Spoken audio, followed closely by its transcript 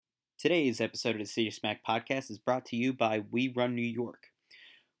Today's episode of the City Smack podcast is brought to you by We Run New York.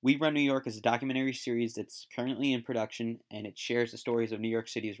 We Run New York is a documentary series that's currently in production, and it shares the stories of New York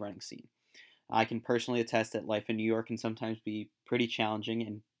City's running scene. I can personally attest that life in New York can sometimes be pretty challenging,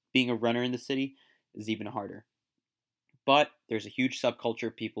 and being a runner in the city is even harder. But there's a huge subculture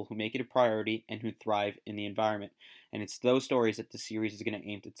of people who make it a priority and who thrive in the environment, and it's those stories that the series is going to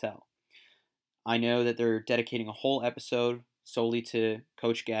aim to tell. I know that they're dedicating a whole episode solely to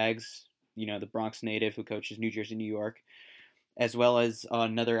Coach Gags, the Bronx native who coaches New Jersey, New York, as well as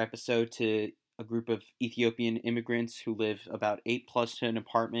another episode to a group of Ethiopian immigrants who live about 8+ to an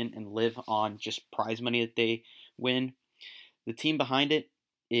apartment and live on just prize money that they win. The team behind it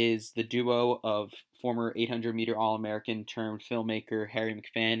is the duo of former 800-meter All-American turned filmmaker Harry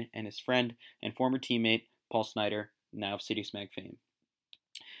McFan and his friend and former teammate Paul Snyder, now of City Smack fame.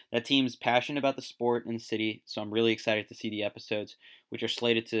 That team's passionate about the sport and the city, so I'm really excited to see the episodes, which are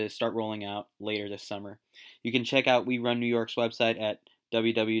slated to start rolling out later this summer. You can check out We Run New York's website at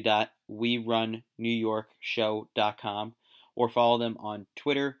www.werunnewyorkshow.com or follow them on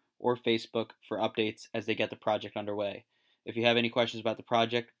Twitter or Facebook for updates as they get the project underway. If you have any questions about the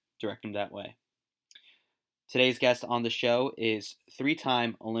project, direct them that way. Today's guest on the show is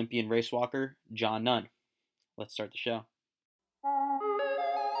 3-time Olympian racewalker John Nunn. Let's start the show.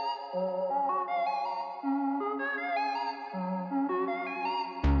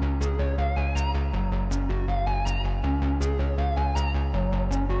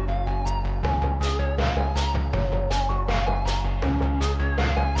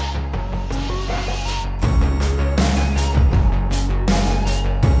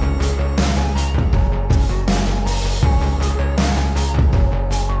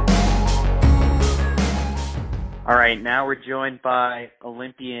 All right, now we're joined by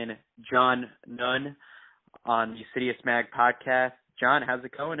Olympian John Nunn on the City of Smag podcast. John, how's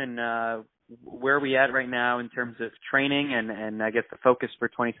it going, and where are we at right now in terms of training and I guess the focus for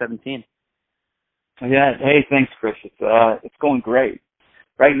 2017? Yeah, hey, thanks, Chris. It's going great.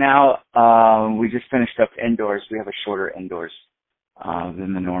 Right now, we just finished up indoors. We have a shorter indoors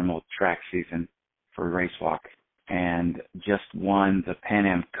than the normal track season for race walk, and just won the Pan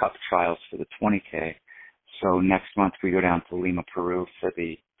Am Cup trials for the 20K. So next month we go down to Lima, Peru for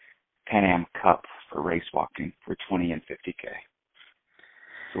the Pan Am Cup for race walking for 20 and 50K.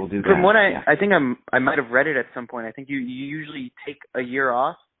 So we'll do that. From what I think I might have read it at some point. I think you usually take a year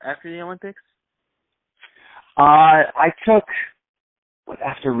off after the Olympics. After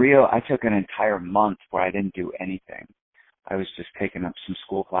Rio, I took an entire month where I didn't do anything. I was just taking up some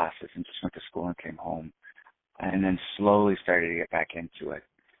school classes and just went to school and came home, and then slowly started to get back into it.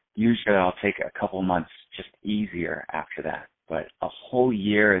 Usually I'll take a couple months just easier after that, but a whole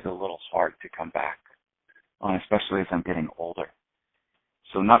year is a little hard to come back on, especially as I'm getting older.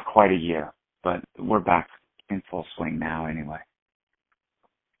 So not quite a year, but we're back in full swing now anyway.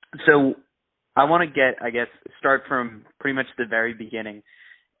 So I want to start from pretty much the very beginning,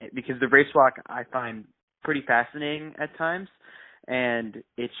 because the race walk I find pretty fascinating at times, and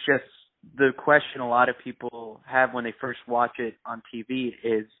it's just the question a lot of people have when they first watch it on TV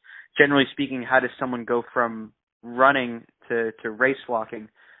is, generally speaking, how does someone go from running to race walking?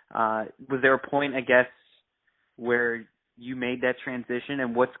 Was there a point, I guess, where you made that transition,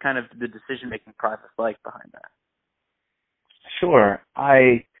 and what's kind of the decision-making process like behind that? Sure.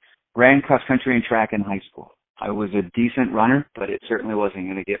 I ran cross-country and track in high school. I was a decent runner, but it certainly wasn't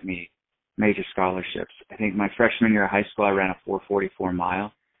going to get me major scholarships. I think my freshman year of high school, I ran a 4:44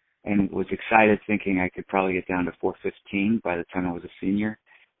 mile and was excited thinking I could probably get down to 4:15 by the time I was a senior.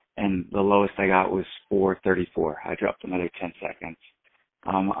 And the lowest I got was 4:34. I dropped another 10 seconds.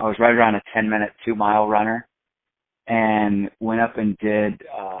 I was right around a 10-minute 2-mile runner and went up and did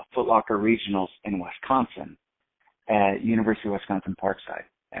Foot Locker Regionals in Wisconsin at University of Wisconsin Parkside.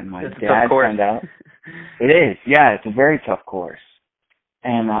 And my dad found out. It is, yeah, it's a very tough course.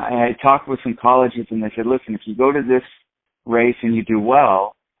 And I talked with some colleges, and they said, listen, if you go to this race and you do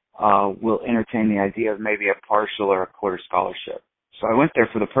well, we'll entertain the idea of maybe a partial or a quarter scholarship. So I went there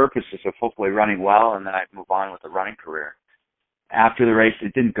for the purposes of hopefully running well, and then I'd move on with a running career. After the race,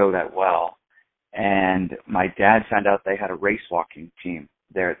 it didn't go that well, and my dad found out they had a race walking team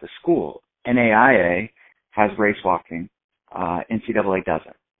there at the school. NAIA has race walking, NCAA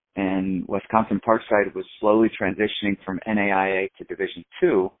doesn't. And Wisconsin Parkside was slowly transitioning from NAIA to Division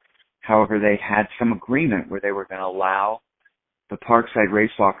II. However, they had some agreement where they were going to allow the Parkside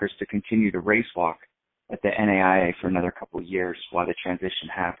race walkers to continue to race walk at the NAIA for another couple of years while the transition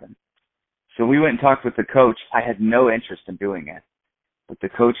happened. So we went and talked with the coach. I had no interest in doing it, but the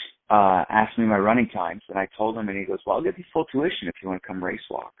coach asked me my running times, and I told him, and he goes, well, I'll give you full tuition if you want to come race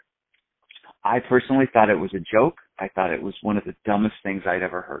walk. I personally thought it was a joke. I thought it was one of the dumbest things I'd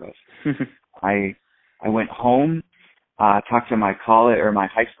ever heard of. I went home, talked to my my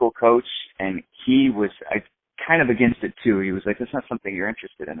high school coach, and he was kind of against it too. He was like, "That's not something you're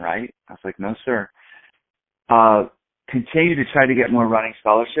interested in, right?" I was like, "No, sir." Continued to try to get more running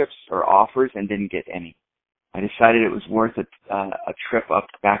scholarships or offers and didn't get any. I decided it was worth a trip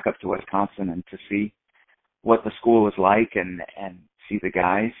back up to Wisconsin and to see what the school was like and see the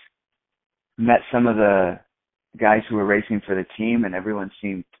guys. Met some of the guys who were racing for the team, and everyone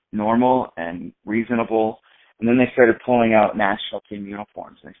seemed normal and reasonable. And then they started pulling out national team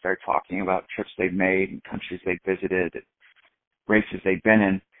uniforms, and they started talking about trips they'd made and countries they'd visited, races they'd been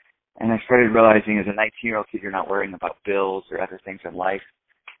in. And I started realizing as a 19-year-old kid, you're not worrying about bills or other things in life.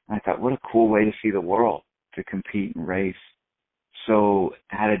 And I thought, what a cool way to see the world, to compete and race. So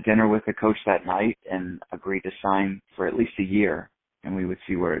I had a dinner with the coach that night and agreed to sign for at least a year, and we would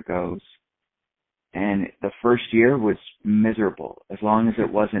see where it goes. And the first year was miserable. As long as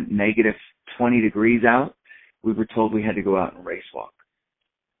it wasn't negative 20 degrees out, we were told we had to go out and race walk.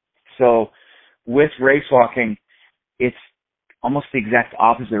 So with race walking, it's almost the exact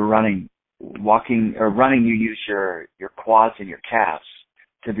opposite of running. Running, you use your quads and your calves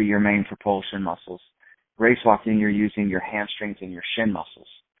to be your main propulsion muscles. Race walking, you're using your hamstrings and your shin muscles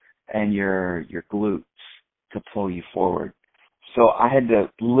and your glutes to pull you forward. So I had to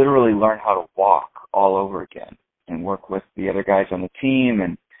literally learn how to walk all over again and work with the other guys on the team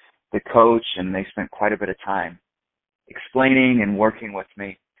and the coach, and they spent quite a bit of time explaining and working with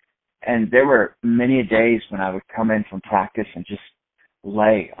me. And there were many days when I would come in from practice and just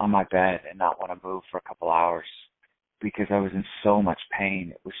lay on my bed and not want to move for a couple hours because I was in so much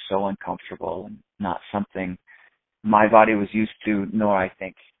pain. It was so uncomfortable and not something my body was used to, nor I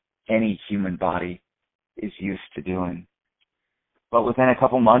think any human body is used to doing. But within a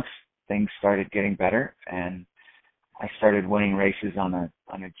couple months, things started getting better, and I started winning races on a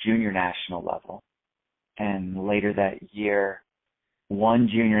junior national level. And later that year, won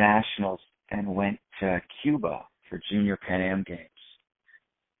junior nationals and went to Cuba for junior Pan Am Games,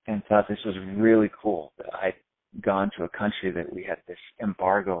 and thought this was really cool that I'd gone to a country that we had this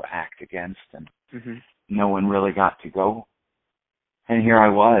embargo act against, and no one really got to go. And here I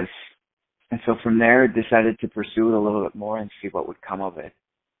was. And so from there, decided to pursue it a little bit more and see what would come of it.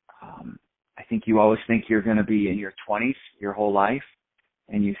 I think you always think you're going to be in your 20s your whole life,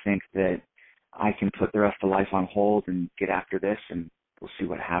 and you think that I can put the rest of life on hold and get after this, and we'll see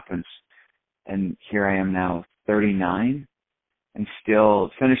what happens. And here I am now, 39, and still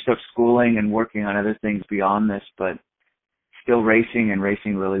finished up schooling and working on other things beyond this, but still racing and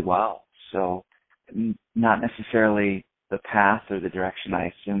racing really well. So not necessarily the path or the direction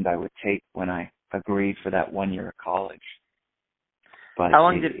I assumed I would take when I agreed for that 1 year of college. But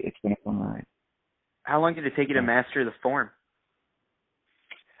it's been a fun ride. How long did it take you to master the form?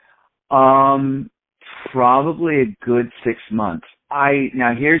 Probably a good 6 months.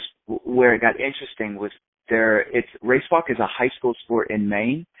 Now here's where it got interesting was race walk is a high school sport in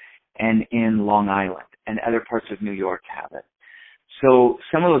Maine and in Long Island, and other parts of New York have it. So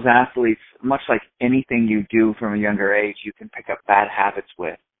some of those athletes, much like anything you do from a younger age, you can pick up bad habits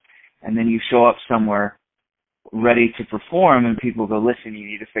with. And then you show up somewhere ready to perform and people go, listen, you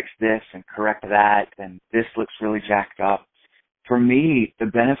need to fix this and correct that, and this looks really jacked up. For me, the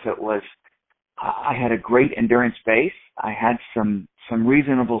benefit was I had a great endurance base. I had some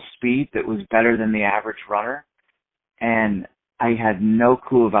reasonable speed that was better than the average runner, and I had no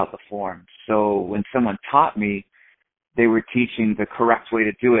clue about the form. So when someone taught me, they were teaching the correct way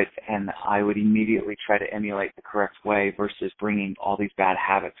to do it, and I would immediately try to emulate the correct way versus bringing all these bad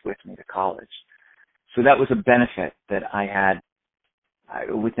habits with me to college. So that was a benefit that I had.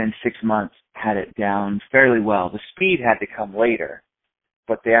 Within 6 months, had it down fairly well. The speed had to come later,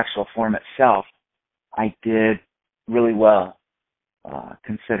 but the actual form itself, I did really well,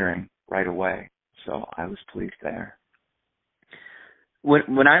 considering right away. So I was pleased there.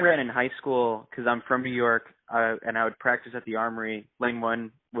 When I ran in high school, because I'm from New York, and I would practice at the Armory, lane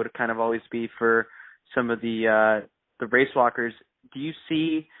one would kind of always be for some of the race walkers. Do you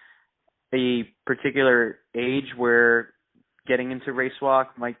see a particular age where getting into race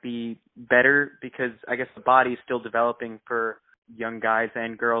walk might be better? Because I guess the body is still developing for young guys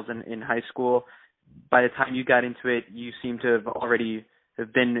and girls in high school. By the time you got into it, you seem to have already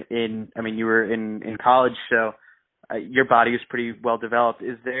been you were in college, so your body was pretty well developed.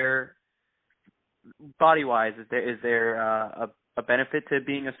 Is there, body-wise, is there a benefit to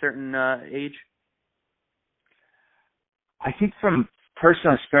being a certain age? I think from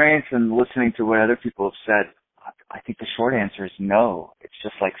personal experience and listening to what other people have said, I think the short answer is no. It's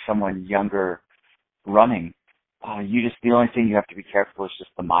just like someone younger running. The only thing you have to be careful is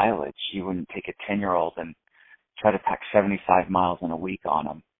just the mileage. You wouldn't take a 10-year-old and try to pack 75 miles in a week on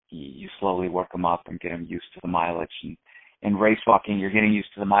them. You slowly work them up and get them used to the mileage. And in race walking, you're getting used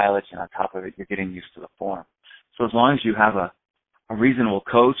to the mileage, and on top of it, you're getting used to the form. So as long as you have a reasonable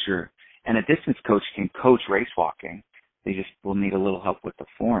coach and a distance coach can coach race walking, they just will need a little help with the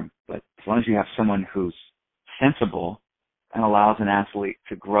form. But as long as you have someone who's sensible and allows an athlete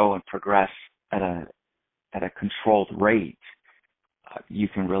to grow and progress at a controlled rate, you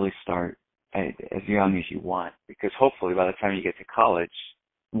can really start as young as you want, because hopefully by the time you get to college,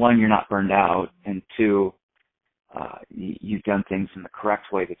 one, you're not burned out, and two, you've done things in the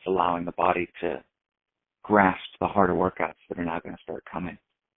correct way that's allowing the body to grasp the harder workouts that are now going to start coming.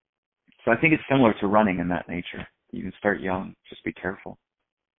 So I think it's similar to running in that nature. You can start young, just be careful.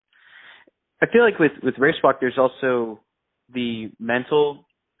 I feel like with race walk, there's also the mental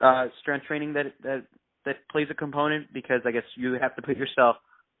strength training that plays a component, because I guess you have to put yourself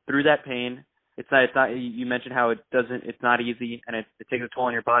through that pain. It's not. You mentioned how it's not easy, and it takes a toll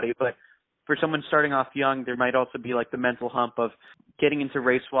on your body. But for someone starting off young, there might also be like the mental hump of getting into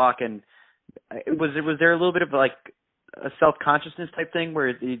race walk. And was there a little bit of like a self-consciousness type thing where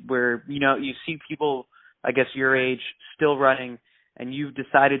you see people, I guess your age, still running, and you've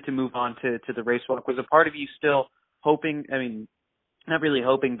decided to move on to the race walk? Was a part of you still hoping? I mean, not really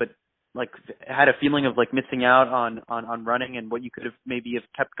hoping, but like had a feeling of like missing out on running and what you could have maybe have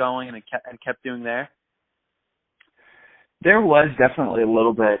kept going and kept doing there? There was definitely a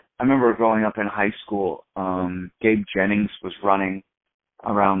little bit. I remember growing up in high school, Gabe Jennings was running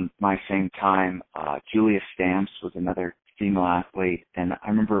around my same time. Julia Stamps was another female athlete. And I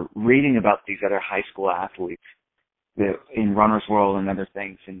remember reading about these other high school athletes that in Runner's World and other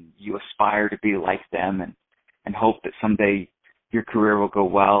things, and you aspire to be like them and hope that someday your career will go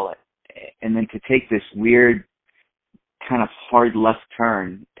well. And then to take this weird kind of hard left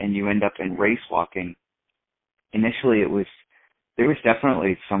turn and you end up in race walking, initially there was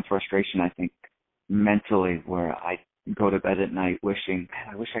definitely some frustration, I think, mentally, where I go to bed at night wishing,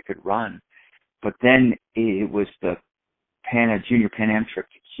 man, I wish I could run. But then it was the Junior Pan Am trip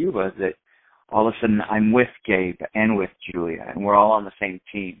to Cuba that all of a sudden I'm with Gabe and with Julia, and we're all on the same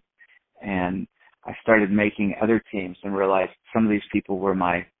team. And I started making other teams and realized some of these people were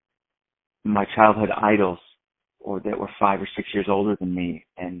my childhood idols, or that were 5 or 6 years older than me,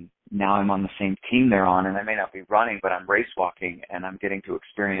 and now I'm on the same team they're on, and I may not be running, but I'm race walking, and I'm getting to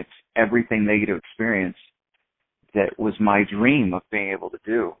experience everything they get to experience that was my dream of being able to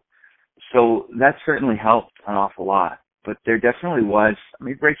do. So that certainly helped an awful lot. But there definitely was, I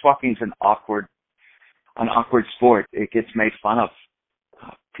mean, race walking is an awkward sport. It gets made fun of.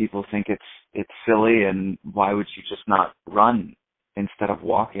 People think it's silly, and why would you just not run instead of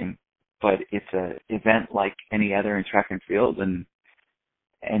walking? But it's an event like any other in track and field, and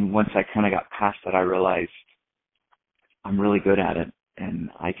once I kind of got past that, I realized I'm really good at it,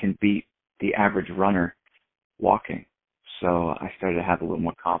 and I can beat the average runner walking. So I started to have a little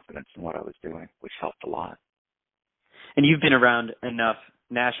more confidence in what I was doing, which helped a lot. And you've been around enough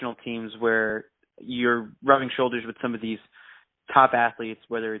national teams where you're rubbing shoulders with some of these top athletes,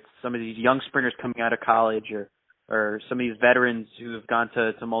 whether it's some of these young sprinters coming out of college or some of these veterans who have gone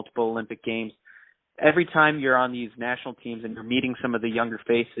to multiple Olympic Games. Every time you're on these national teams and you're meeting some of the younger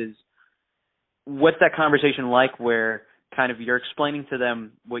faces, what's that conversation like where kind of you're explaining to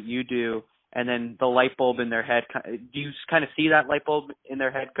them what you do, and then the light bulb in their head, do you kind of see that light bulb in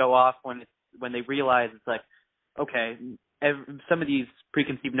their head go off when they realize it's like, okay, some of these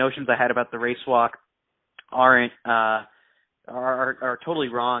preconceived notions I had about the race walk are totally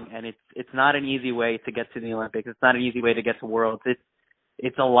wrong, and it's not an easy way to get to the Olympics. It's not an easy way to get to Worlds.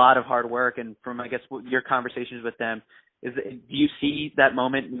 It's a lot of hard work, and from, I guess, your conversations with them, do you see that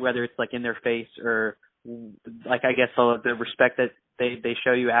moment, whether it's like in their face or like, I guess, the respect that they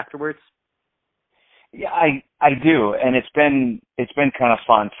show you afterwards? Yeah, I do, and it's been kind of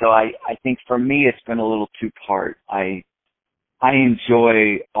fun. So I think for me it's been a little two-part. I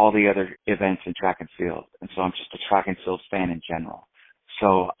enjoy all the other events in track and field, and so I'm just a track and field fan in general.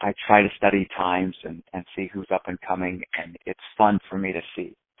 So I try to study times and see who's up and coming, and it's fun for me to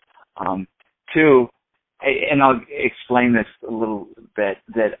see. Two, and I'll explain this a little bit,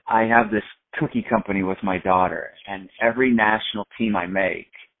 that I have this cookie company with my daughter, and every national team I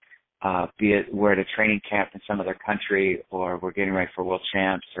make, be it we're at a training camp in some other country or we're getting ready for World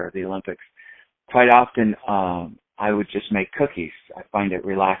Champs or the Olympics, quite often I would just make cookies. I find it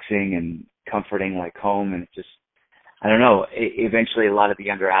relaxing and comforting, like home, and it just, I don't know, eventually a lot of the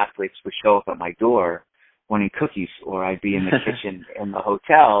younger athletes would show up at my door wanting cookies, or I'd be in the kitchen in the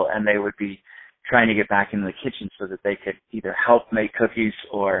hotel and they would be trying to get back into the kitchen so that they could either help make cookies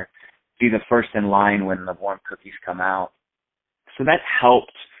or be the first in line when the warm cookies come out. So that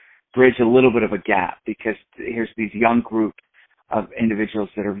helped bridge a little bit of a gap, because here's these young group of individuals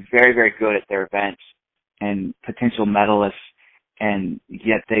that are very, very good at their events and potential medalists, and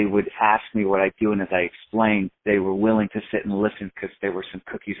yet they would ask me what I do, and as I explained, they were willing to sit and listen because there were some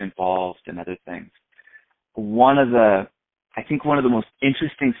cookies involved and other things. I think one of the most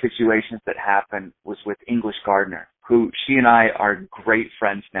interesting situations that happened was with English Gardner, who she and I are great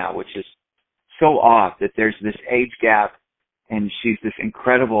friends now, which is so odd that there's this age gap, and she's this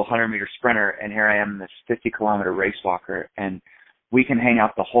incredible 100-meter sprinter, and here I am, this 50-kilometer race walker, and we can hang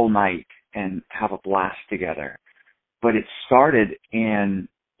out the whole night and have a blast together. But it started in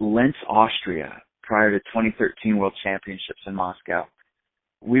Linz, Austria, prior to 2013 World Championships in Moscow.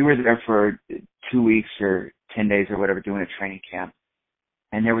 We were there for 2 weeks or 10 days or whatever doing a training camp.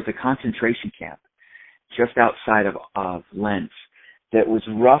 And there was a concentration camp just outside of Linz that was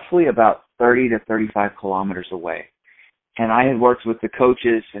roughly about 30 to 35 kilometers away. And I had worked with the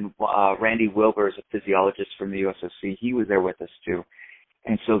coaches, and Randy Wilbur is a physiologist from the USOC. He was there with us too.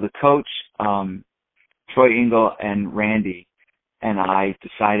 And so the coach, Troy Engel and Randy and I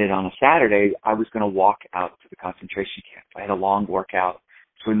decided on a Saturday I was going to walk out to the concentration camp. I had a long workout,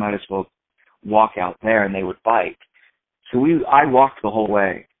 so we might as well walk out there, and they would bike. So I walked the whole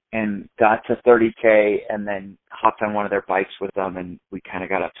way and got to 30K and then hopped on one of their bikes with them, and we kind of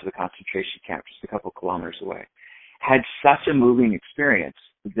got up to the concentration camp just a couple kilometers away. Had such a moving experience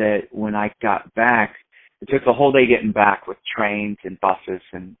that when I got back, it took the whole day getting back with trains and buses,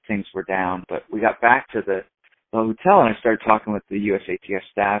 and things were down. But we got back to the hotel, and I started talking with the USATF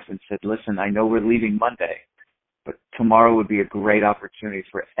staff and said, listen, I know we're leaving Monday, but tomorrow would be a great opportunity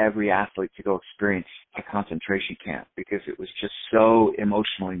for every athlete to go experience a concentration camp, because it was just so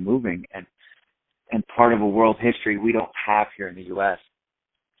emotionally moving and part of a world history we don't have here in the U.S.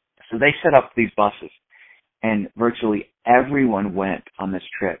 So they set up these buses, and virtually everyone went on this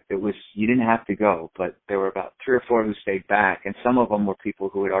trip. It was, you didn't have to go, but there were about 3 or 4 who stayed back, and some of them were people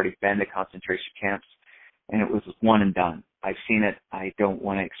who had already been to concentration camps, and it was one and done. I've seen it. I don't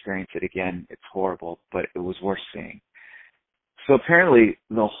want to experience it again. It's horrible, but it was worth seeing. So apparently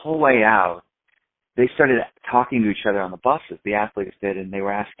the whole way out, they started talking to each other on the buses, the athletes did, and they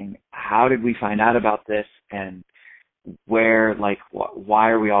were asking, how did we find out about this, and where, like, why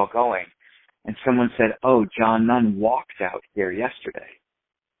are we all going? And someone said, oh, John Nunn walked out here yesterday.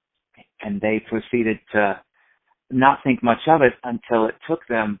 And they proceeded to not think much of it until it took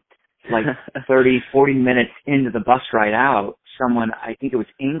them like 30, 40 minutes into the bus ride out. Someone, I think it was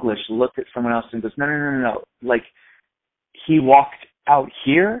English, looked at someone else and goes, no. Like, he walked out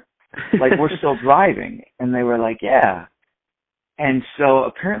here? Like, we're still driving. And they were like, yeah. And so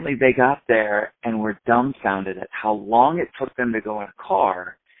apparently they got there and were dumbfounded at how long it took them to go in a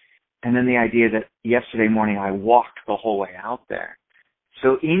car. And then the idea that yesterday morning I walked the whole way out there.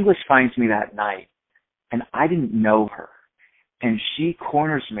 So English finds me that night, and I didn't know her. And she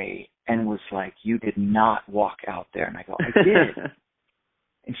corners me and was like, you did not walk out there. And I go, I did.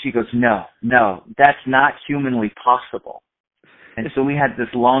 And she goes, no, that's not humanly possible. And so we had this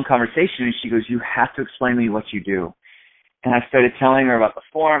long conversation, and she goes, you have to explain to me what you do. And I started telling her about the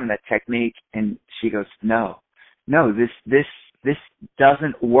form, that technique, and she goes, no, this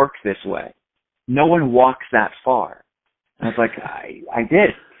doesn't work this way. No one walks that far. And I was like, I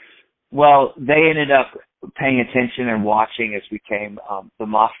did. Well, they ended up paying attention and watching as we came. The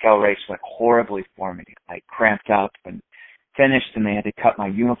Moscow race went horribly for me. I cramped up and finished, and they had to cut my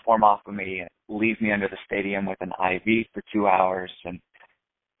uniform off of me and leave me under the stadium with an IV for 2 hours.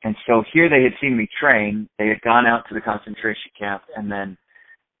 And so here they had seen me train. They had gone out to the concentration camp and then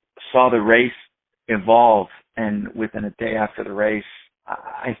saw the race evolve. And within a day after the race,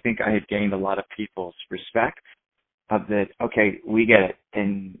 I think I had gained a lot of people's respect of that, okay, we get it.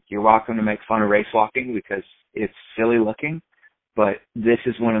 And you're welcome to make fun of race walking because it's silly looking, but this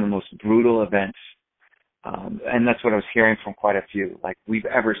is one of the most brutal events. And that's what I was hearing from quite a few, like, we've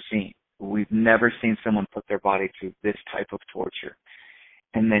ever seen. We've never seen someone put their body through this type of torture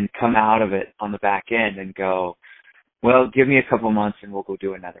and then come out of it on the back end and go, well, give me a couple months and we'll go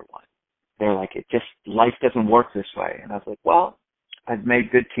do another one. They're like, life doesn't work this way. And I was like, well, I've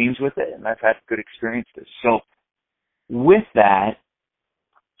made good teams with it and I've had good experiences. So with that,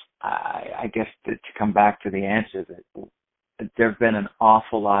 I guess to come back to the answer, that there have been an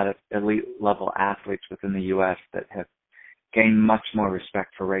awful lot of elite level athletes within the U.S. that have gained much more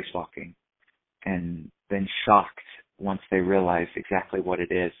respect for race walking and been shocked once they realize exactly what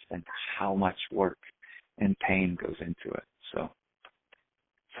it is and how much work and pain goes into it. So,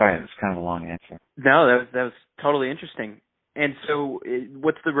 sorry, it was kind of a long answer. No, that was totally interesting. And so,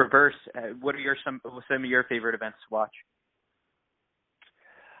 what's the reverse? What are some of your favorite events to watch?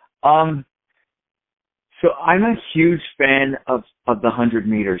 So I'm a huge fan of the 100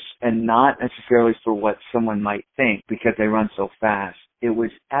 meters, and not necessarily for what someone might think because they run so fast. It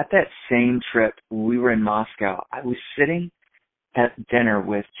was at that same trip, we were in Moscow. I was sitting at dinner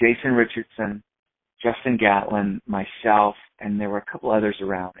with Jason Richardson, Justin Gatlin, myself, and there were a couple others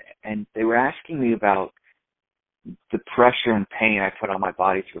around. And they were asking me about the pressure and pain I put on my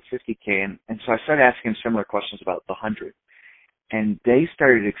body through a 50K. And so I started asking similar questions about the 100. And they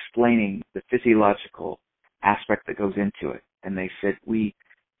started explaining the physiological aspect that goes into it. And they said,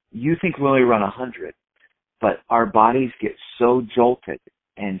 you think we only run 100, but our bodies get so jolted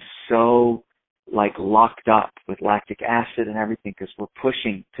and so locked up with lactic acid and everything because we're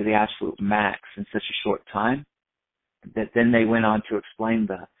pushing to the absolute max in such a short time that then they went on to explain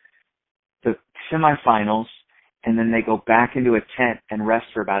the semifinals, and then they go back into a tent and rest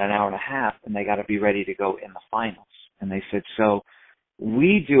for about an hour and a half, and they got to be ready to go in the finals. And they said, so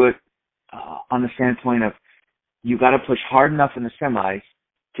we do it on the standpoint of you got to push hard enough in the semis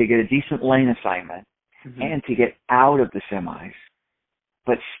to get a decent lane assignment and to get out of the semis,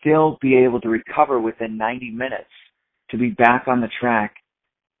 but still be able to recover within 90 minutes to be back on the track,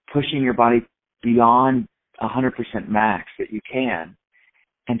 pushing your body beyond 100% max that you can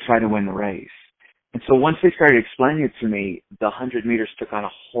and try to win the race. And so once they started explaining it to me, the 100 meters took on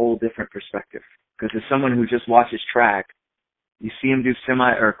a whole different perspective. Because as someone who just watches track, you see them do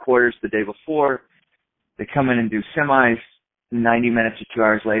semi or quarters the day before, they come in and do semis, 90 minutes or 2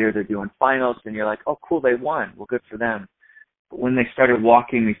 hours later, they're doing finals, and you're like, oh, cool, they won. Well, good for them. But when they started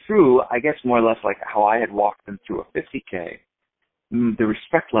walking me through, I guess more or less like how I had walked them through a 50K, the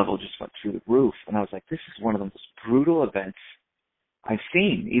respect level just went through the roof. And I was like, this is one of the most brutal events I've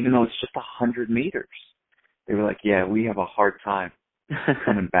seen, even though it's just 100 meters. They were like, yeah, we have a hard time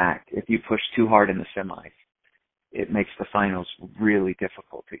coming back. If you push too hard in the semis, it makes the finals really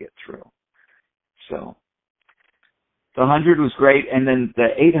difficult to get through. So the 100 was great, and then the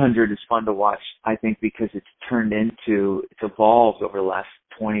 800 is fun to watch, I think, because it's evolved over the last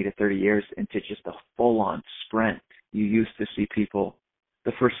 20 to 30 years into just a full-on sprint. You used to see people,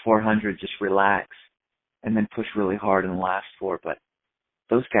 the first 400 just relax and then push really hard in the last 4, but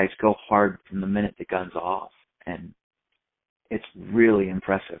those guys go hard from the minute the gun's off, and it's really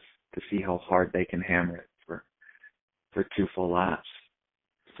impressive to see how hard they can hammer it for 2 full laps.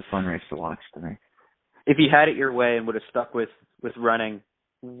 It's a fun race to watch to me. If you had it your way and would have stuck with running,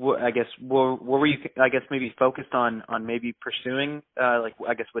 what were you, maybe focused on maybe pursuing,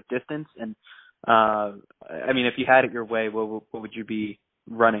 what distance? And, if you had it your way, what would you be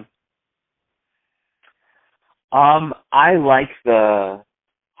running? I like the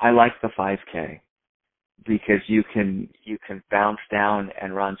 5K because you can bounce down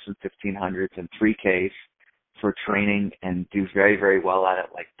and run some 1500s and 3Ks for training and do very, very well at it.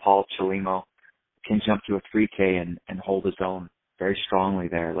 Like Paul Chalimo can jump to a 3K and hold his own very strongly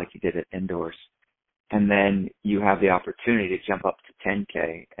there like he did at indoors. And then you have the opportunity to jump up to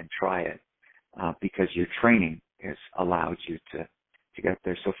 10K and try it because your training has allowed you to get up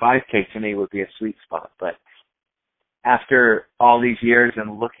there. So 5K to me would be a sweet spot. But after all these years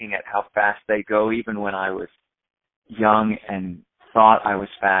and looking at how fast they go, even when I was young and thought I was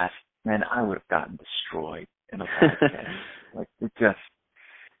fast, man, I would have gotten destroyed in a 5K.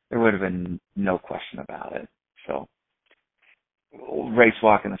 There would have been no question about it. So race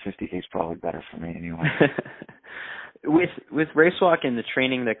walk in the 50K is probably better for me anyway. With race walk and the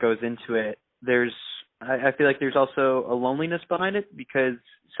training that goes into it, I feel like there's also a loneliness behind it because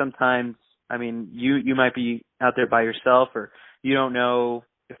sometimes, you might be out there by yourself, or you don't know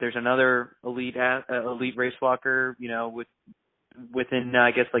if there's another elite race walker, within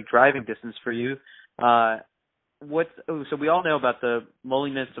driving distance for you. So we all know about the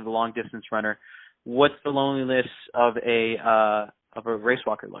loneliness of a long distance runner. What's the loneliness of a race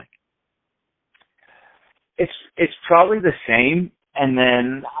walker like? It's probably the same, and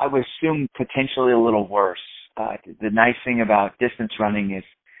then I would assume potentially a little worse. The nice thing about distance running is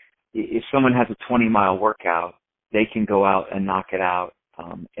if someone has a 20-mile workout, they can go out and knock it out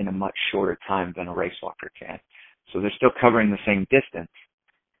in a much shorter time than a race walker can. So they're still covering the same distance,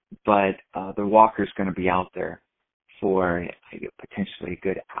 but the walker's going to be out there for potentially a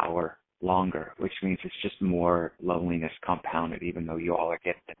good hour longer, which means it's just more loneliness compounded, even though you all are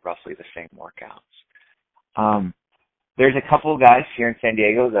getting roughly the same workouts. There's a couple of guys here in San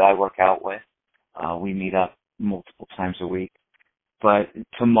Diego that I work out with. We meet up multiple times a week. But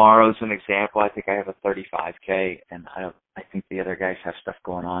tomorrow's an example. I think I have a 35K, and I think the other guys have stuff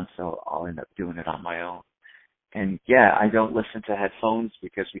going on, so I'll end up doing it on my own. And yeah, I don't listen to headphones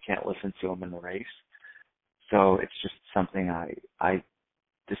because we can't listen to them in the race. So it's just something I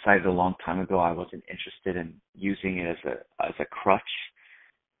decided a long time ago I wasn't interested in using it as a crutch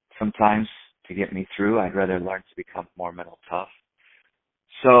sometimes to get me through. I'd rather learn to become more mental tough.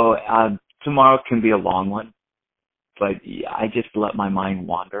 So tomorrow can be a long one, but I just let my mind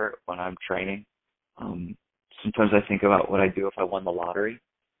wander when I'm training. Sometimes I think about what I'd do if I won the lottery,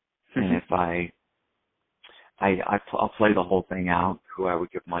 and if I'll play the whole thing out, who I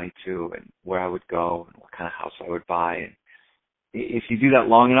would give money to and where I would go and what kind of house I would buy. And if you do that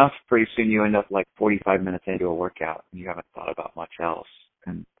long enough, pretty soon you end up like 45 minutes into a workout and you haven't thought about much else.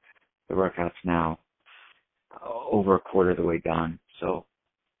 And the workout's now over a quarter of the way done. So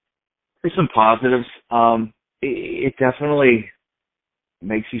there's some positives. It definitely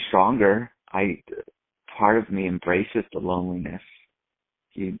makes you stronger. Part of me embraces the loneliness.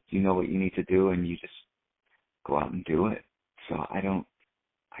 You know what you need to do and you just go out and do it. So I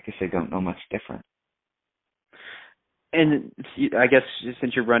guess I don't know much different. And I guess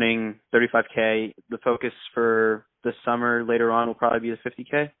since you're running 35K, the focus for the summer later on will probably be the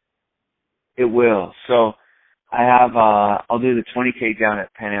 50K? It will. So I have, I'll do the 20K down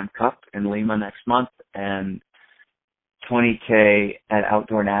at Pan Am Cup in Lima next month and 20K at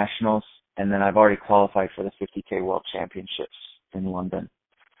Outdoor Nationals. And then I've already qualified for the 50K World Championships in London.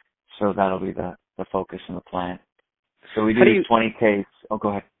 So that'll be the focus and the plan. So we do 20Ks. Oh, go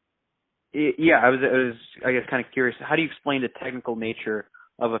ahead. Yeah, I was I guess kind of curious. How do you explain the technical nature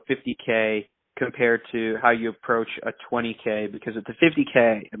of a 50K compared to how you approach a 20K? Because at the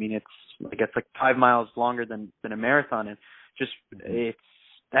 50K, I mean, it's like 5 miles longer than a marathon, and just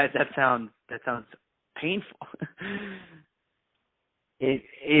that sounds painful.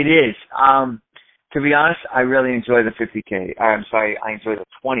 It is. To be honest, I really enjoy the 50K. I enjoy the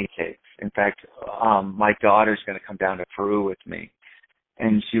 20Ks. In fact, my daughter's going to come down to Peru with me.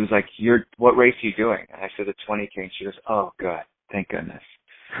 And she was like, what race are you doing? And I said the 20K. And she goes, oh, good. Thank goodness.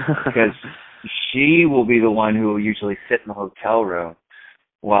 Because she will be the one who will usually sit in the hotel room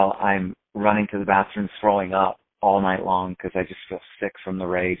while I'm running to the bathroom throwing up all night long because I just feel sick from the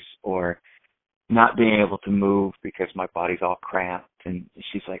race or not being able to move because my body's all cramped. And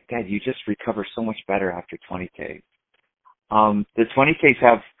she's like, Dad, you just recover so much better after 20Ks. The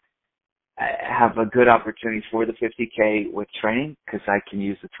 20Ks have a good opportunity for the 50K with training because I can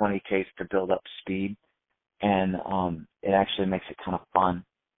use the 20Ks to build up speed, and it actually makes it kind of fun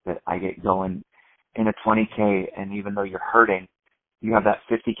that I get going in a 20K, and even though you're hurting, you have that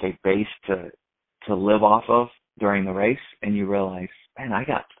 50K base to live off of during the race, and you realize, man, I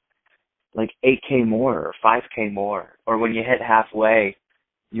got like 8K more or 5K more, or when you hit halfway,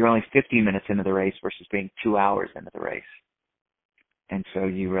 you're only 50 minutes into the race versus being 2 hours into the race. And so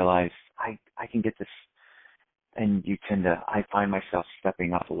you realize, I can get this, and I find myself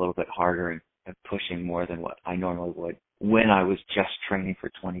stepping up a little bit harder and pushing more than what I normally would when I was just training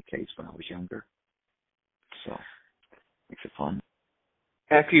for 20Ks when I was younger. So, makes it fun.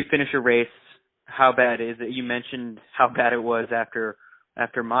 After you finish a race, how bad is it? You mentioned how bad it was after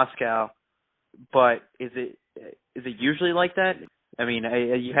Moscow, but is it usually like that? I mean,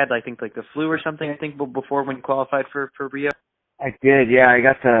 you had, I think, like the flu or something, I think, before when you qualified for Rio? I did, yeah. I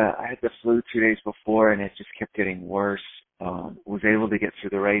had the flu 2 days before, and it just kept getting worse. Was able to get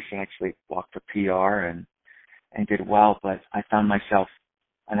through the race and actually walked a PR and did well, but I found myself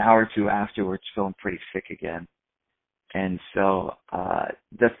an hour or two afterwards feeling pretty sick again. And so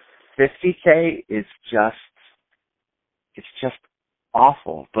the 50K is just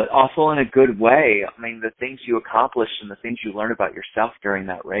awful, but awful in a good way. I mean, the things you accomplish and the things you learn about yourself during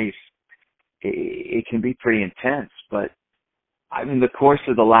that race, it can be pretty intense, but I mean, the course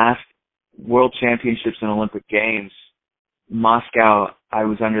of the last World Championships and Olympic Games, Moscow, I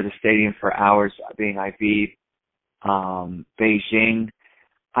was under the stadium for hours being IV'd. Beijing,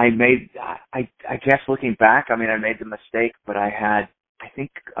 I guess looking back, I mean, I made the mistake, but I had, I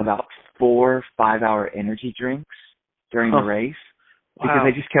think, about 4 5-hour energy drinks during the race because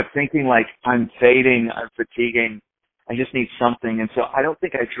I just kept thinking, like, I'm fading, I'm fatiguing, I just need something. And so I don't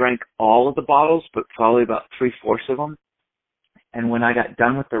think I drank all of the bottles, but probably about 3/4 of them. And when I got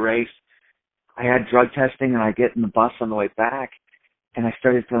done with the race, I had drug testing, and I get in the bus on the way back, and I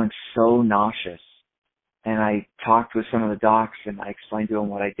started feeling so nauseous. And I talked with some of the docs, and I explained to them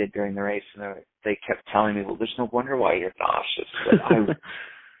what I did during the race, and they kept telling me, well, there's no wonder why you're nauseous. But I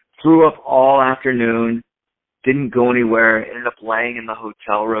threw up all afternoon, didn't go anywhere, ended up laying in the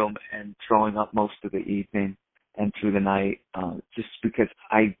hotel room and throwing up most of the evening. and through the night, just because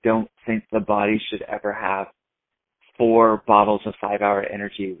I don't think the body should ever have 4 bottles of 5-hour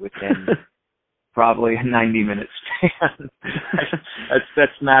energy within probably a 90-minute span.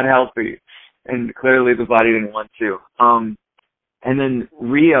 that's not healthy, and clearly the body didn't want to. And then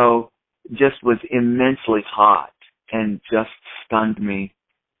Rio just was immensely hot and just stunned me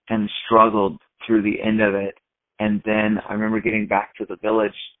and struggled through the end of it. And then I remember getting back to the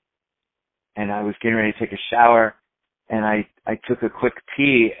village and I was getting ready to take a shower, and I took a quick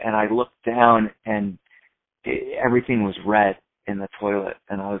pee, and I looked down and everything was red in the toilet,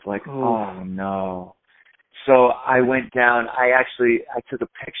 and I was like, oh no. So I went down, I took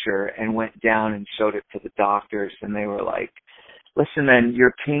a picture and went down and showed it to the doctors, and they were like, listen, man,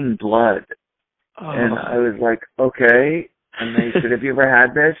 you're peeing blood. And I was like, okay. And they said, have you ever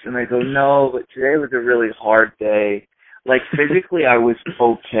had this? And I go, no, but today was a really hard day. Like, physically, I was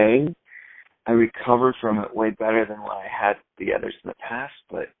okay. I recovered from it way better than what I had the others in the past,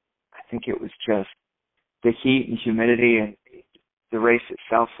 but I think it was just the heat and humidity, and the race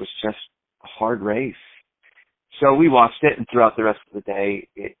itself was just a hard race. So we watched it, and throughout the rest of the day,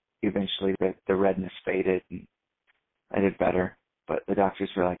 it eventually the redness faded, and I did better. But the doctors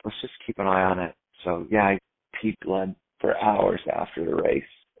were like, let's just keep an eye on it. So yeah, I peed blood for hours after the race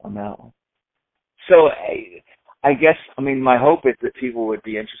on that one. So I guess, I mean, my hope is that people would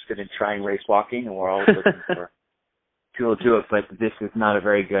be interested in trying race walking, and we're always looking for people to do it, but this is not a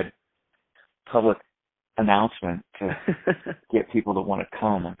very good public announcement to get people to want to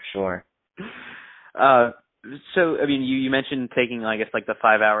come, I'm sure. So, I mean, you mentioned taking, I guess, like the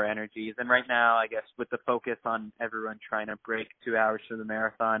 5-hour energies, and right now, I guess, with the focus on everyone trying to break 2 hours for the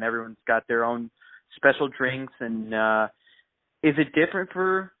marathon, everyone's got their own special drinks, and is it different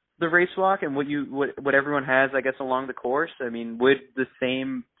for the race walk and what everyone has, I guess, along the course? I mean, would the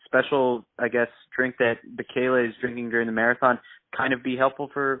same special, I guess, drink that Michaela is drinking during the marathon kind of be helpful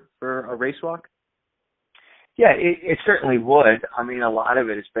for a race walk? Yeah, it certainly would. I mean, a lot of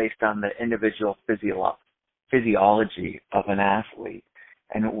it is based on the individual physiology of an athlete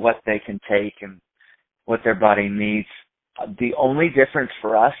and what they can take and what their body needs. The only difference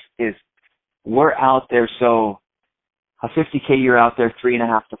for us is we're out there, so a 50K, you're out there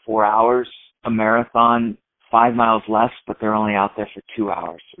 3.5 to 4 hours. A marathon, 5 miles less, but they're only out there for 2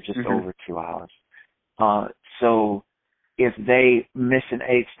 hours, or just over 2 hours. So if they miss an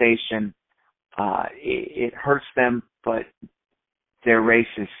aid station, it hurts them, but their race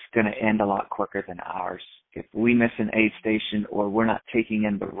is going to end a lot quicker than ours. If we miss an aid station or we're not taking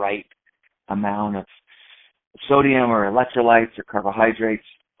in the right amount of sodium or electrolytes or carbohydrates,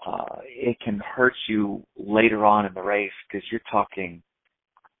 it can hurt you later on in the race, because you're talking,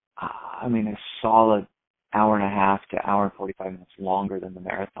 a solid hour and a half to hour and 45 minutes longer than the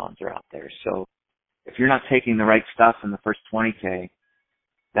marathons are out there. So if you're not taking the right stuff in the first 20K,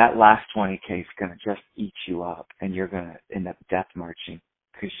 that last 20K is going to just eat you up, and you're going to end up death marching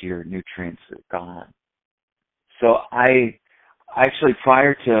because your nutrients are gone. So I actually,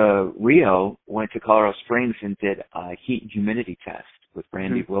 prior to Rio, went to Colorado Springs and did a heat and humidity test with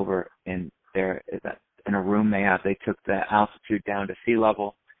Randy Wilbur in a room they have. They took the altitude down to sea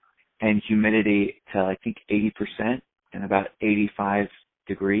level and humidity to, I think, 80% and about 85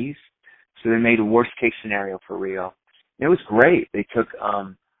 degrees. So they made a worst case scenario for Rio. It was great. They took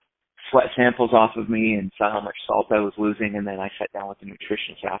sweat samples off of me and saw how much salt I was losing, and then I sat down with the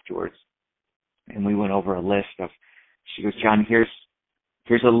nutritionist afterwards, and we went over a list of, she goes, John, here's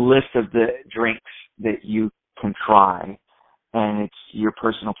a list of the drinks that you can try, and it's your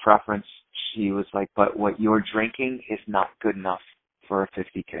personal preference. She was like, but what you're drinking is not good enough for a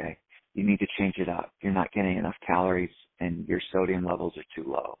 50K. You need to change it up. You're not getting enough calories, and your sodium levels are too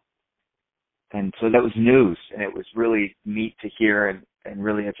low. And so that was news, and it was really neat to hear and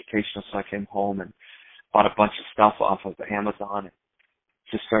really educational. So I came home and bought a bunch of stuff off of Amazon and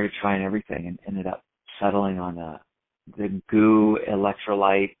just started trying everything, and ended up settling on the GU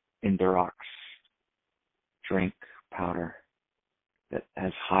Electrolyte Endurox drink powder that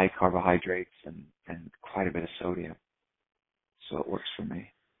has high carbohydrates and quite a bit of sodium. So it works for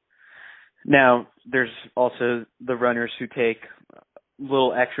me. Now, there's also the runners who take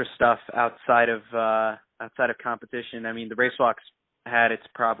little extra stuff outside of competition. I mean, the race walks had its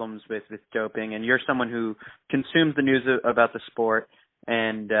problems with doping, and you're someone who consumes the news about the sport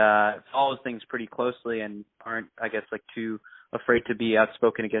and follows things pretty closely and aren't, I guess, like too afraid to be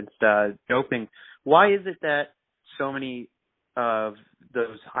outspoken against doping. Why is it that so many of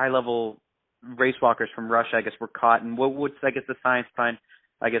those high-level race walkers from Russia, I guess, were caught? And what's, I guess, the science behind,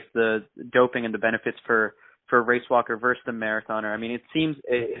 I guess, the doping and the benefits for a race walker versus the marathoner? I mean, it seems,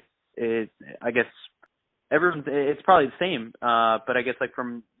 I guess, it's probably the same. But I guess like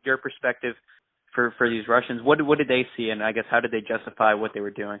from your perspective, for these Russians, what did they see, and I guess how did they justify what they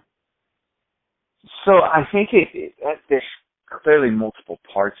were doing? So I think there's clearly multiple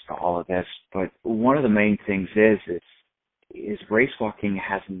parts to all of this, but one of the main things is race walking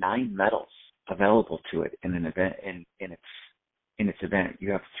has 9 medals available to it in an event in its event.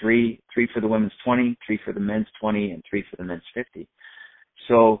 You have three for the women's 20, 3 for the men's 20, and 3 for the men's 50.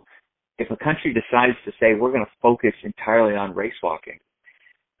 So if a country decides to say we're going to focus entirely on race walking,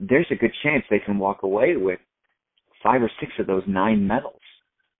 there's a good chance they can walk away with 5 or 6 of those 9 medals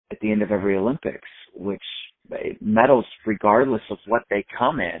at the end of every Olympics, which medals, regardless of what they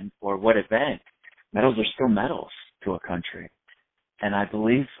come in or what event, medals are still medals to a country. And I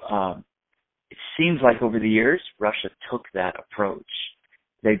believe it seems like over the years, Russia took that approach.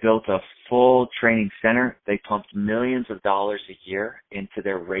 They built a full training center. They pumped millions of dollars a year into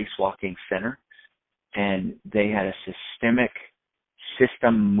their race walking center. And they had a systemic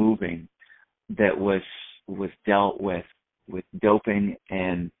system moving that was dealt with doping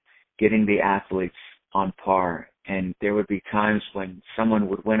and getting the athletes on par. And there would be times when someone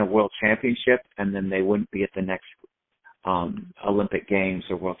would win a world championship and then they wouldn't be at the next Olympic Games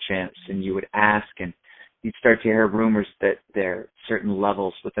or World Champs. And you would ask, and you'd start to hear rumors that their certain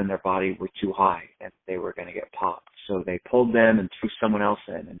levels within their body were too high and they were going to get popped. So they pulled them and threw someone else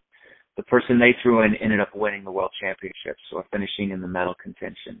in. And the person they threw in ended up winning the world championships or finishing in the medal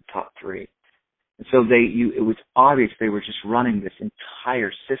contention, top 3. And so it was obvious they were just running this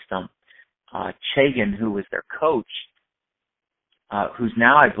entire system. Chagin, who was their coach, who's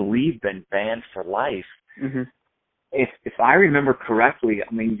now, I believe, been banned for life. Mm-hmm. If I remember correctly,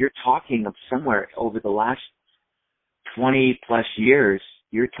 I mean, you're talking of somewhere over the last 20 plus years,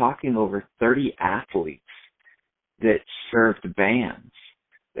 you're talking over 30 athletes that served bans,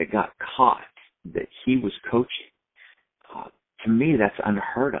 that got caught, that he was coaching. To me, that's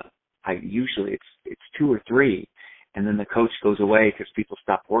unheard of. Usually it's 2 or 3, and then the coach goes away because people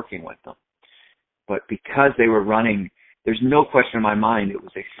stop working with them. But because they were running, there's no question in my mind it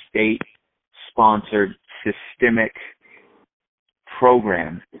was a state-sponsored, systemic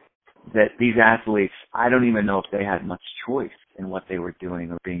program that these athletes, I don't even know if they had much choice in what they were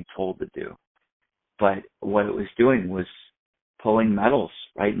doing or being told to do. But what it was doing was pulling medals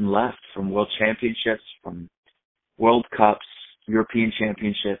right and left from world championships, from World Cups, European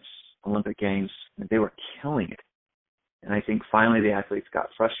championships, Olympic Games. And they were killing it. And I think finally the athletes got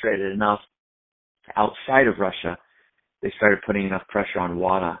frustrated enough outside of Russia, they started putting enough pressure on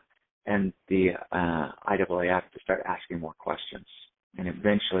WADA and the IAAF to start asking more questions. And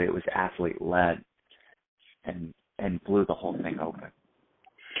eventually it was athlete-led and blew the whole thing open.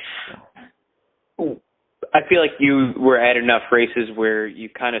 So. I feel like you were at enough races where you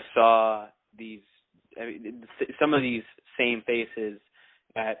kind of saw some of these same faces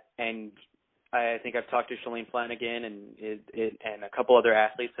and I think I've talked to Shalane Flanagan and a couple other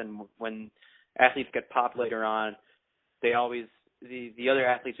athletes, and when athletes get popped later on, they always the other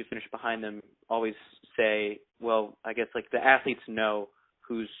athletes who finish behind them always say, well, I guess like the athletes know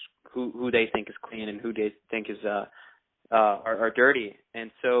who they think is clean and who they think is are dirty.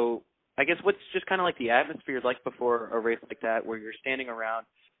 And so I guess what's just kind of like the atmosphere like before a race like that, where you're standing around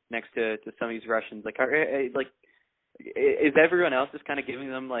next to some of these Russians, is everyone else just kind of giving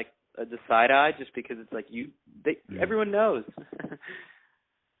them like the side eye just because it's like everyone knows?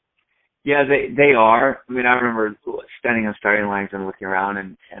 Yeah, they are. I mean, I remember standing on starting lines and looking around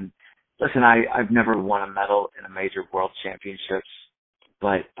and listen, I've never won a medal in a major world championships,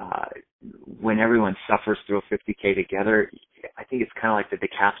 but when everyone suffers through a 50K together, I think it's kind of like the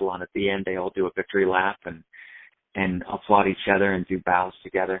decathlon. At the end, they all do a victory lap and applaud each other and do bows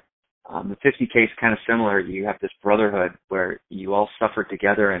together. The 50K is kind of similar. You have this brotherhood where you all suffered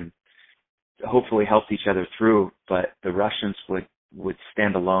together and hopefully helped each other through, but the Russians would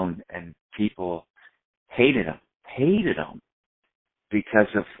stand alone, and people hated them because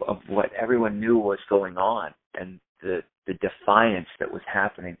of what everyone knew was going on, and the defiance that was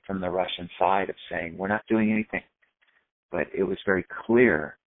happening from the Russian side of saying, we're not doing anything. But it was very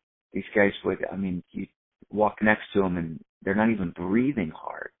clear. These guys you walk next to them and they're not even breathing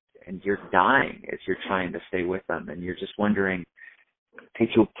hard, and you're dying as you're trying to stay with them, and you're just wondering,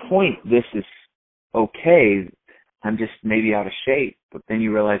 okay, to a point, this is okay, I'm just maybe out of shape. But then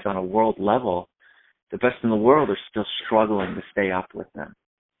you realize on a world level, the best in the world are still struggling to stay up with them.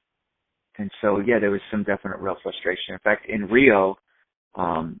 And so, yeah, there was some definite real frustration. In fact, in Rio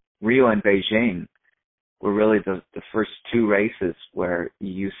and Beijing were really the first 2 races where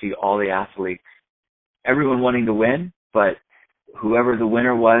you see all the athletes, everyone wanting to win, but whoever the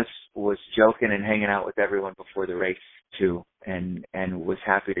winner was was joking and hanging out with everyone before the race too, and was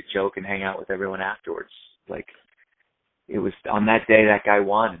happy to joke and hang out with everyone afterwards. Like, it was on that day that guy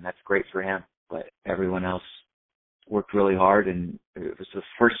won, and that's great for him. But everyone else worked really hard, and it was the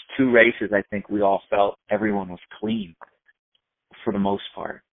first two races I think we all felt everyone was clean for the most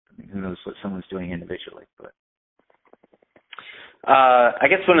part. I mean, who knows what someone's doing individually, but. I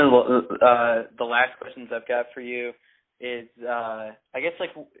guess one of the last questions I've got for you is, I guess,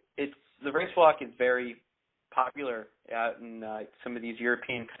 like, the race walk is very popular out in some of these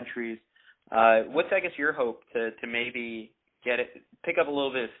European countries. What's, I guess, your hope to maybe pick up a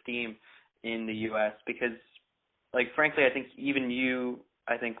little bit of steam in the U.S.? Because, like, frankly, I think even you,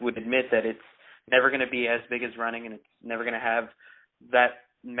 I think, would admit that it's never going to be as big as running, and it's never going to have that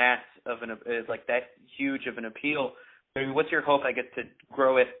mass of that huge of an appeal. I mean, what's your hope, I guess, to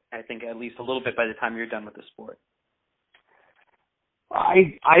grow it, I think, at least a little bit by the time you're done with the sport?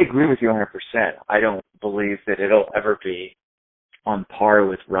 I agree with you 100%. I don't believe that it'll ever be on par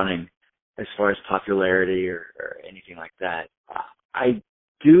with running as far as popularity or anything like that. I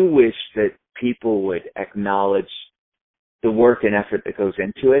do wish that people would acknowledge the work and effort that goes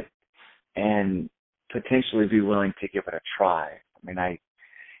into it and potentially be willing to give it a try. I mean,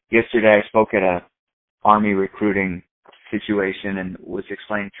 yesterday I spoke at a Army recruiting situation and was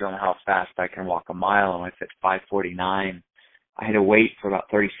explaining to them how fast I can walk a mile, and I said 5:49. I had to wait for about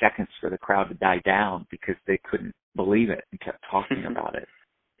 30 seconds for the crowd to die down because they couldn't believe it and kept talking about it.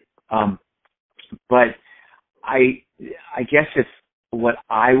 But I guess if what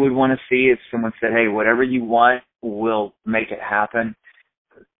I would want to see is someone said, hey, whatever you want, we'll make it happen.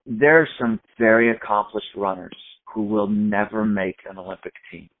 There are some very accomplished runners who will never make an Olympic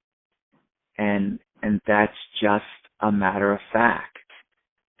team. And that's just a matter of fact.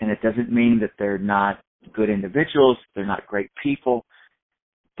 And it doesn't mean that they're not good individuals, they're not great people,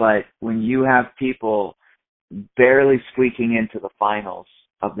 but when you have people barely squeaking into the finals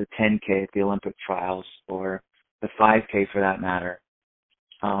of the 10K at the Olympic trials, or the 5K for that matter,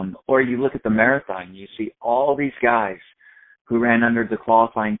 or you look at the marathon, you see all these guys who ran under the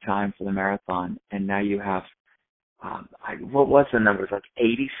qualifying time for the marathon, and now you have, what was the numbers, like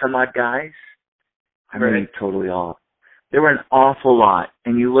 80 some odd guys? I mean, totally off. There were an awful lot,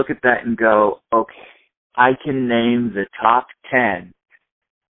 and you look at that and go, okay, I can name the top 10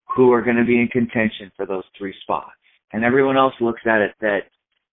 who are going to be in contention for those three spots. And everyone else looks at it that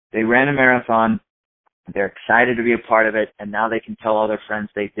they ran a marathon, they're excited to be a part of it, and now they can tell all their friends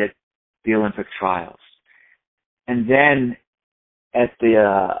they did the Olympic trials. And then at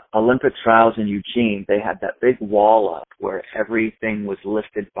the Olympic trials in Eugene, they had that big wall up where everything was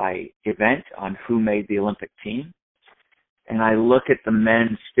listed by event on who made the Olympic team. And I look at the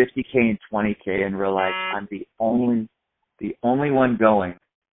men's 50K and 20K and realize I'm the only one going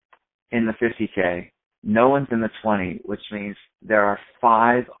in the 50K. No one's in the 20, which means there are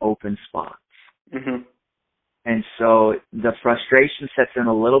 5 open spots. Mm-hmm. And so the frustration sets in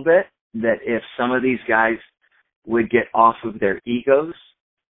a little bit that if some of these guys would get off of their egos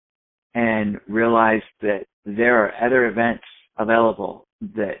and realize that there are other events available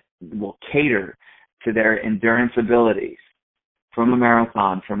that will cater to their endurance abilities from a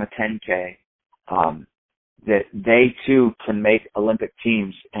marathon, from a 10K, that they too can make Olympic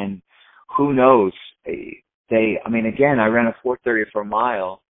teams. And who knows, again, I ran a 4:30 for a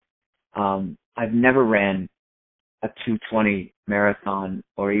mile. I've never ran a 2:20 marathon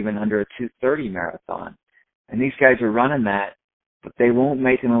or even under a 2:30 marathon. And these guys are running that, but they won't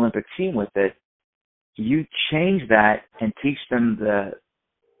make an Olympic team with it. You change that and teach them the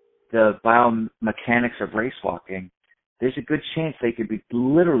biomechanics of race walking, there's a good chance they could be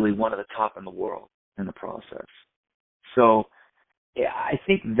literally one of the top in the world in the process. So yeah, I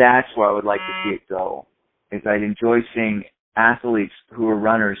think that's where I would like to see it go, is I'd enjoy seeing athletes who are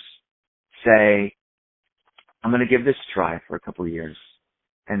runners say, I'm going to give this a try for a couple of years.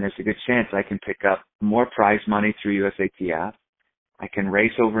 And there's a good chance I can pick up more prize money through USATF. I can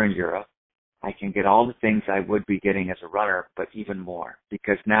race over in Europe. I can get all the things I would be getting as a runner, but even more.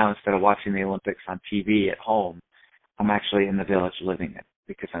 Because now, instead of watching the Olympics on TV at home, I'm actually in the village living it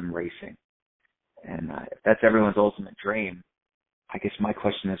because I'm racing. And if that's everyone's ultimate dream, I guess my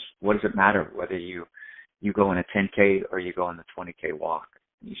question is, what does it matter whether you go in a 10K or you go in the 20K walk?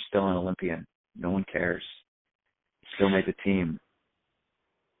 You're still an Olympian. No one cares. You still made the team.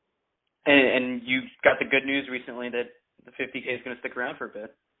 And you got the good news recently that the 50K is going to stick around for a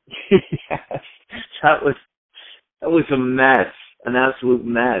bit. Yes, that was a mess, an absolute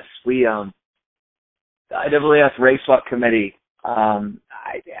mess. IAAF Race Walk Committee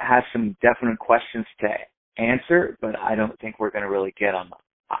has some definite questions to answer, but I don't think we're going to really get them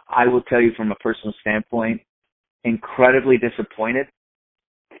I will tell you from a personal standpoint, incredibly disappointed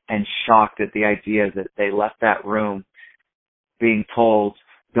and shocked at the idea that they left that room being told,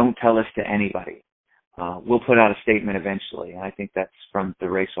 don't tell this to anybody. We'll put out a statement eventually. And I think that's from the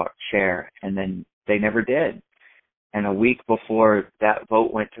RaceWalk chair. And then they never did. And a week before that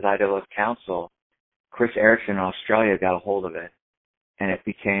vote went to the IAAF Council, Chris Erickson in Australia got a hold of it. And it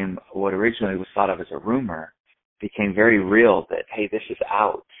became what originally was thought of as a rumor, became very real that, hey, this is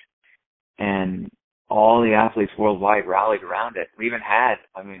out. And all the athletes worldwide rallied around it. We even had,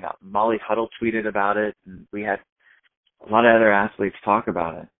 Molly Huddle tweeted about it, and we had a lot of other athletes talk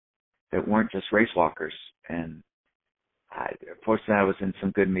about it that weren't just race walkers. And fortunately, I was in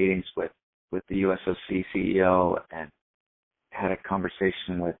some good meetings with the USOC CEO and had a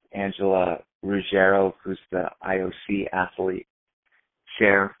conversation with Angela Ruggiero, who's the IOC athlete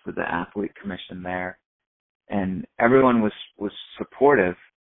chair for the athlete commission there. And everyone was supportive.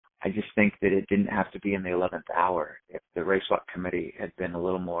 I just think that it didn't have to be in the 11th hour. If the RaceWalk committee had been a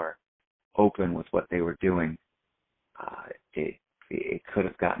little more open with what they were doing, it could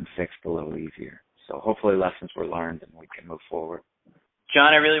have gotten fixed a little easier. So hopefully lessons were learned and we can move forward.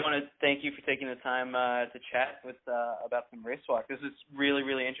 John, I really want to thank you for taking the time to chat with about some RaceWalk. This is really,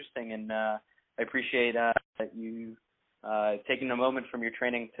 really interesting, and I appreciate that you taking a moment from your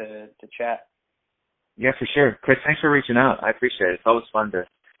training to chat. Yeah, for sure. Chris, thanks for reaching out. I appreciate it. It's always fun to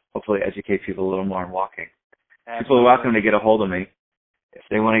hopefully educate people a little more on walking. Absolutely. People are welcome to get a hold of me. If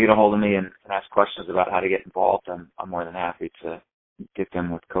they want to get a hold of me and ask questions about how to get involved, I'm more than happy to get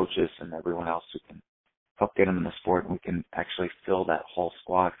them with coaches and everyone else who can help get them in the sport, and we can actually fill that whole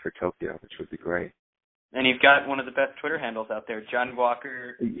squad for Tokyo, which would be great. And you've got one of the best Twitter handles out there, John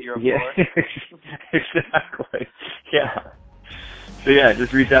Walker 04. Yeah, exactly. Yeah. So yeah,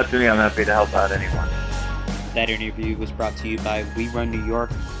 just reach out to me. I'm happy to help out anyone. That interview was brought to you by We Run New York.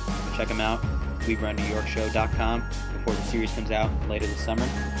 Check them out, WeRunNewYorkShow.com, before the series comes out later this summer.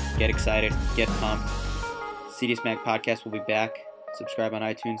 Get excited, get pumped. CDS Mag Podcast will be back. Subscribe on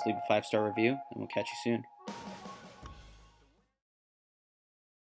iTunes, leave a 5-star review, and we'll catch you soon.